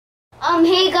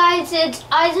Hey guys, it's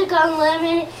Isaac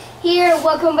Unlimited here.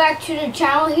 Welcome back to the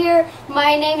channel here.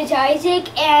 My name is Isaac,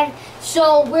 and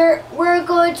so we're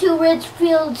going to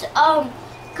Richfield's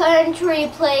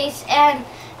country place, and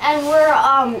we're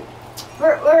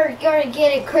gonna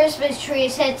get a Christmas tree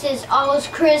since it's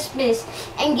almost Christmas,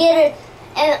 and get it,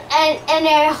 and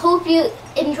I hope you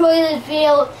enjoy this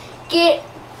video. Get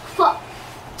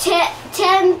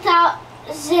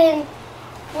 10,000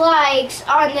 likes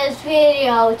on this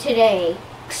video today.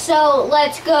 So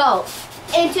let's go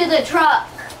into the truck.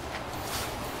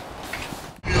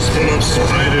 It's full of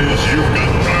spiders, you've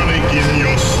got panic in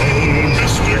your soul,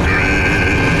 Mr.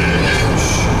 Grinch.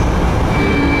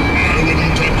 I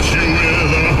wouldn't touch you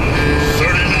with a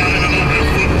 39.5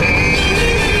 foot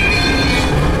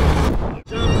pole.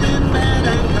 Jump in bed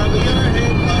and cover your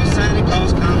head, 'cause Santa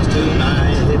Claus comes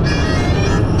tonight.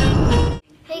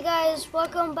 Hey guys,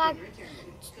 welcome back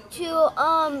to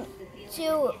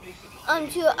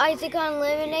Isaac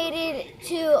Unlimited.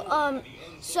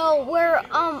 So we're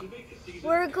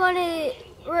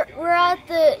at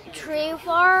the tree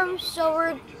farm, so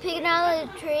we're picking out the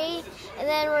tree, and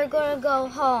then we're gonna go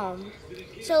home.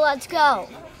 So let's go.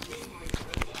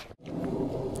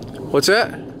 What's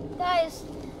that? Guys,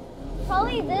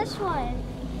 probably this one.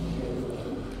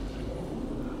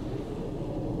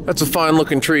 That's a fine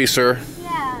looking tree, sir.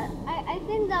 Yeah, I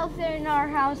think that'll fit in our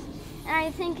house, and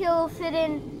I think it'll fit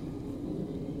in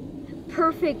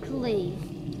perfectly.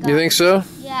 You think so?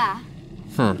 Yeah.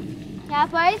 Hmm. Yeah,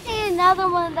 but I see another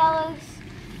one that looks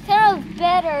kind of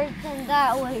better than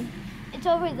that one. It's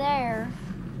over there.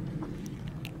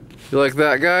 You like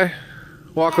that guy?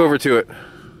 Walk over to it.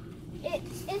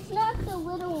 It's not the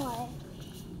little one.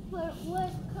 What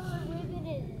color ribbon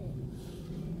is it?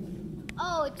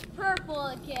 Oh, it's purple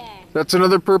again. That's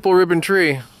another purple ribbon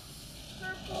tree.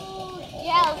 Purple,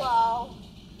 yellow.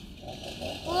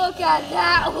 Look at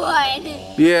that one.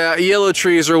 Yeah, yellow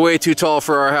trees are way too tall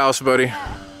for our house, buddy. Yeah.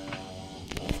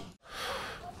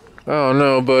 Oh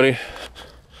no, buddy.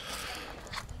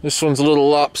 This one's a little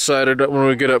lopsided when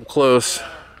we get up close,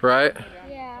 right?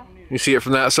 Yeah. You see it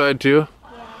from that side too?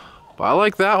 Yeah. But I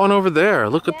like that one over there.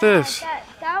 Look at this.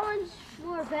 That one's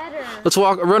more better. Let's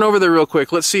run over there real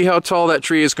quick. Let's see how tall that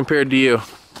tree is compared to you.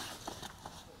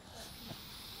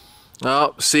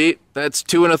 Oh, see? That's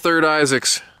 2 1/3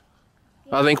 Isaacs.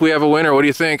 I think we have a winner. What do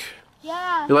you think?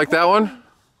 Yeah. You like that one?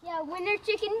 Yeah, winner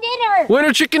chicken dinner.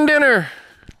 Winner chicken dinner!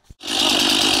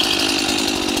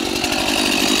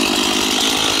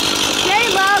 Very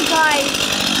loud, guys.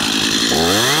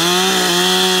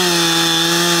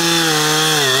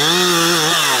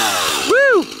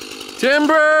 Woo!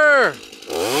 Timber!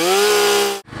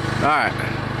 Alright.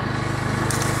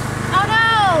 Oh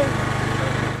no!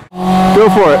 Go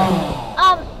for it.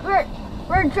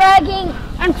 We're dragging.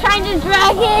 I'm trying to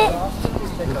drag it.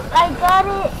 I got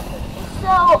it.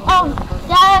 So,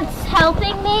 Dad's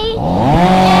helping me.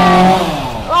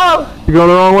 And, oh, You're going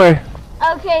the wrong way.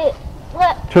 okay.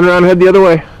 Turn around and head the other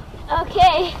way.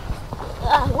 Okay.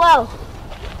 Whoa.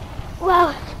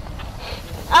 Whoa.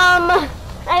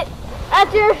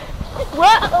 After.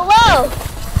 Whoa.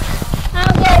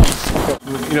 Okay.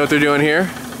 You know what they're doing here?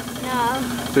 No.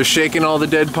 They're shaking all the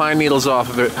dead pine needles off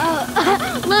of it.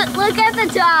 Oh, look at the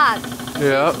dog.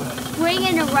 Yep.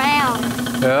 Swinging around.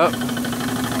 Yep.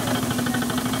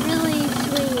 Really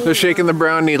sweet. They're shaking the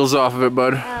brown needles off of it,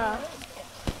 bud. Oh.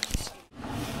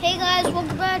 Hey guys,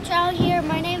 welcome back to the channel here.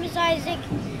 My name is Isaac,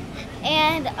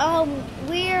 and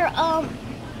we're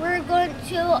going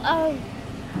to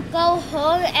go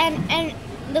home, and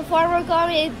the farmer got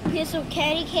me a piece of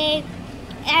candy cane,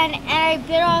 and I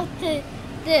bit off the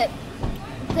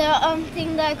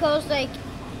thing that goes like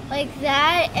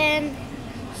that, and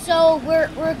so we're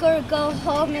gonna go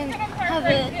home and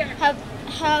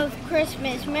have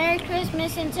Christmas. Merry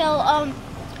Christmas until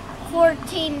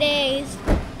 14 days.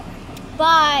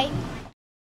 Bye.